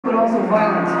but also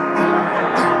violent.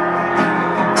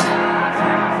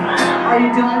 Are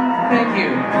you done? Thank you.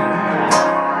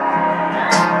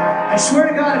 I swear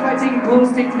to God, if I take a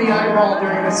glow stick to the eyeball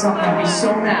during this song, I'd be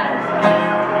so mad.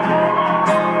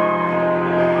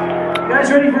 You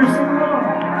guys ready for a sing along?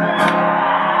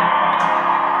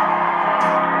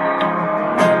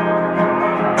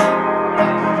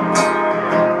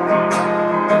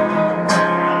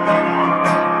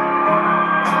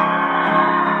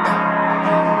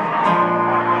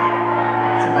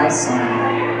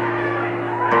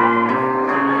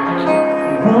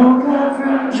 Woke up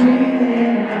from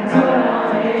dreaming and put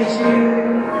on your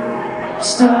shoes.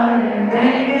 Started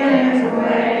making your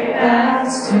way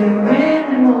past 2 in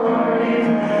the morning.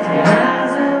 It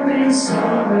hasn't been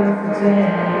sober for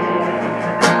days.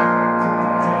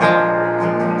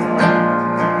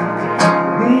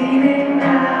 Leaning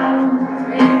out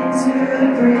into the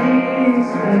breeze,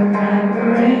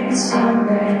 remembering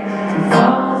Sunday. We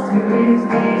fall through his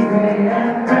knees, great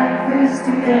at breakfast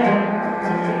together.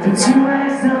 The 2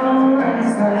 eyes don't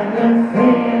last like the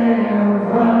feeling of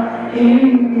what you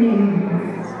need.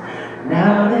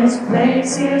 Now this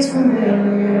place is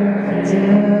familiar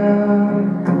until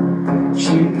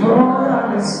she pulled on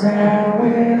the sand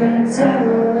with a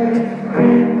devilish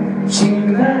grin. She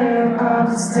led him up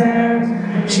the stairs,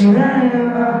 she led him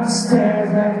up the stairs,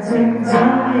 left him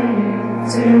dying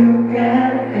to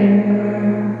get in.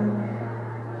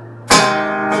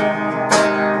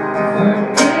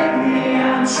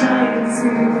 Trying to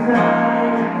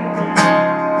find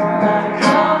I'm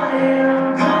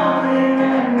calling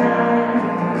at night.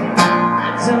 I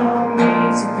don't mean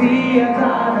to be a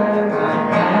bother, but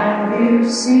have you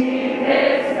seen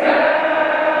this girl?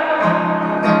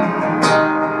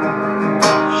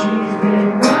 She's been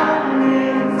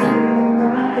running through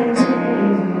my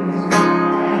dreams,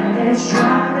 and it's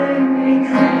driving me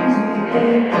crazy.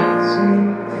 It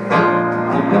seems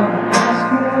I'm gonna ask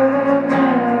her to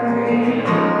marry me.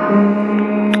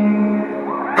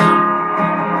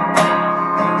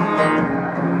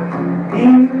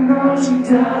 Even though she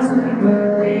doesn't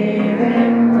believe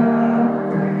in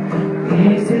love,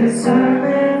 he's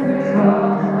determined to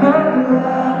call her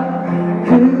love.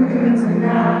 Who could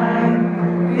deny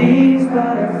these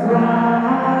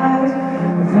butterflies?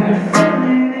 Their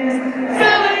feeling is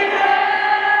filling her.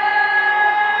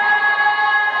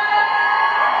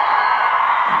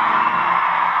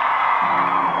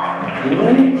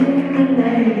 Waking the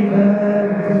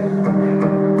neighborhood,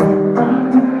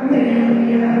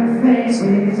 unfamiliar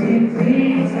faces, he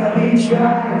pleads that he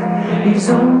tries. He's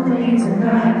only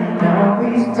tonight, now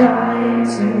he's dying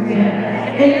to get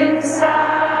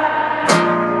inside.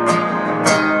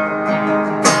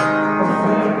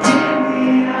 Forgive me,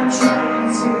 I'm trying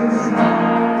to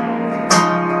find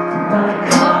my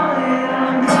calling,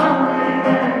 I'm calling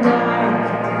at night.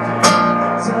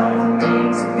 Don't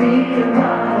need to be a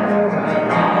liar, but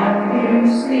have you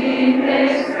seen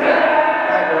this girl?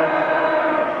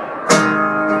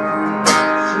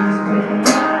 She's been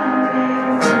running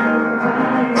through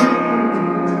my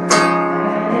dreams,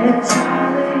 and it's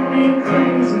driving me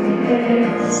crazy. It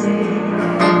seems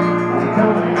I'm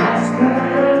gonna ask her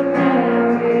to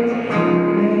marry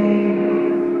me.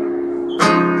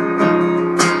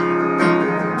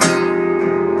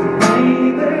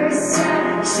 Neighbors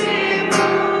said she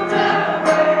moved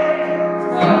away.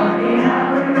 Funny how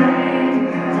it rained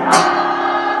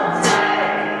all day.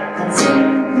 I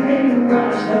didn't think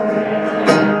much of it,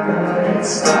 but it's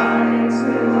starting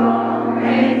to all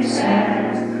make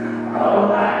sense.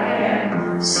 Oh, I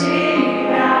can see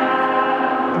now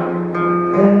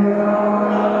that all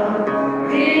of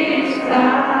these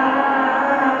clouds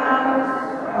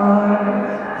are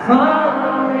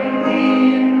following me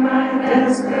in my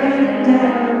desperate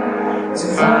endeavor to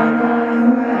find my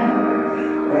way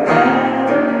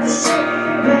wherever she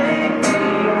may be.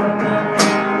 I'm not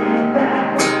coming back.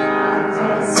 I've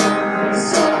done something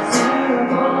so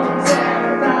terrible,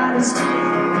 terrified of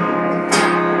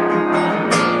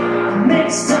I'm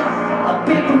mixed up, I've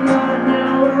been blood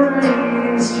now, the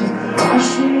rain is just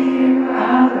washing you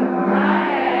out of my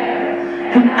head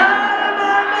and out of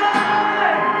my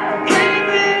mind.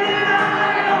 Keeping an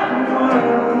eye on the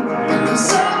world for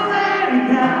so many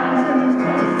thousands,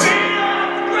 gonna feel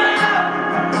off the ground.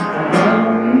 I know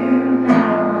you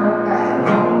now, I'm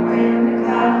home in the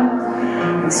clouds,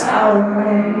 it's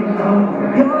towering over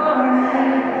your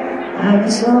head. I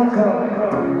guess I'll go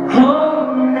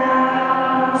home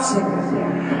now. Sing with you.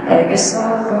 I guess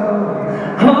I'll go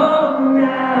home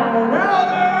now.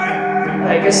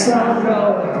 I guess I'll go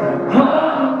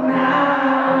home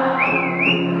now.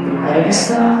 I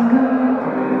guess I'll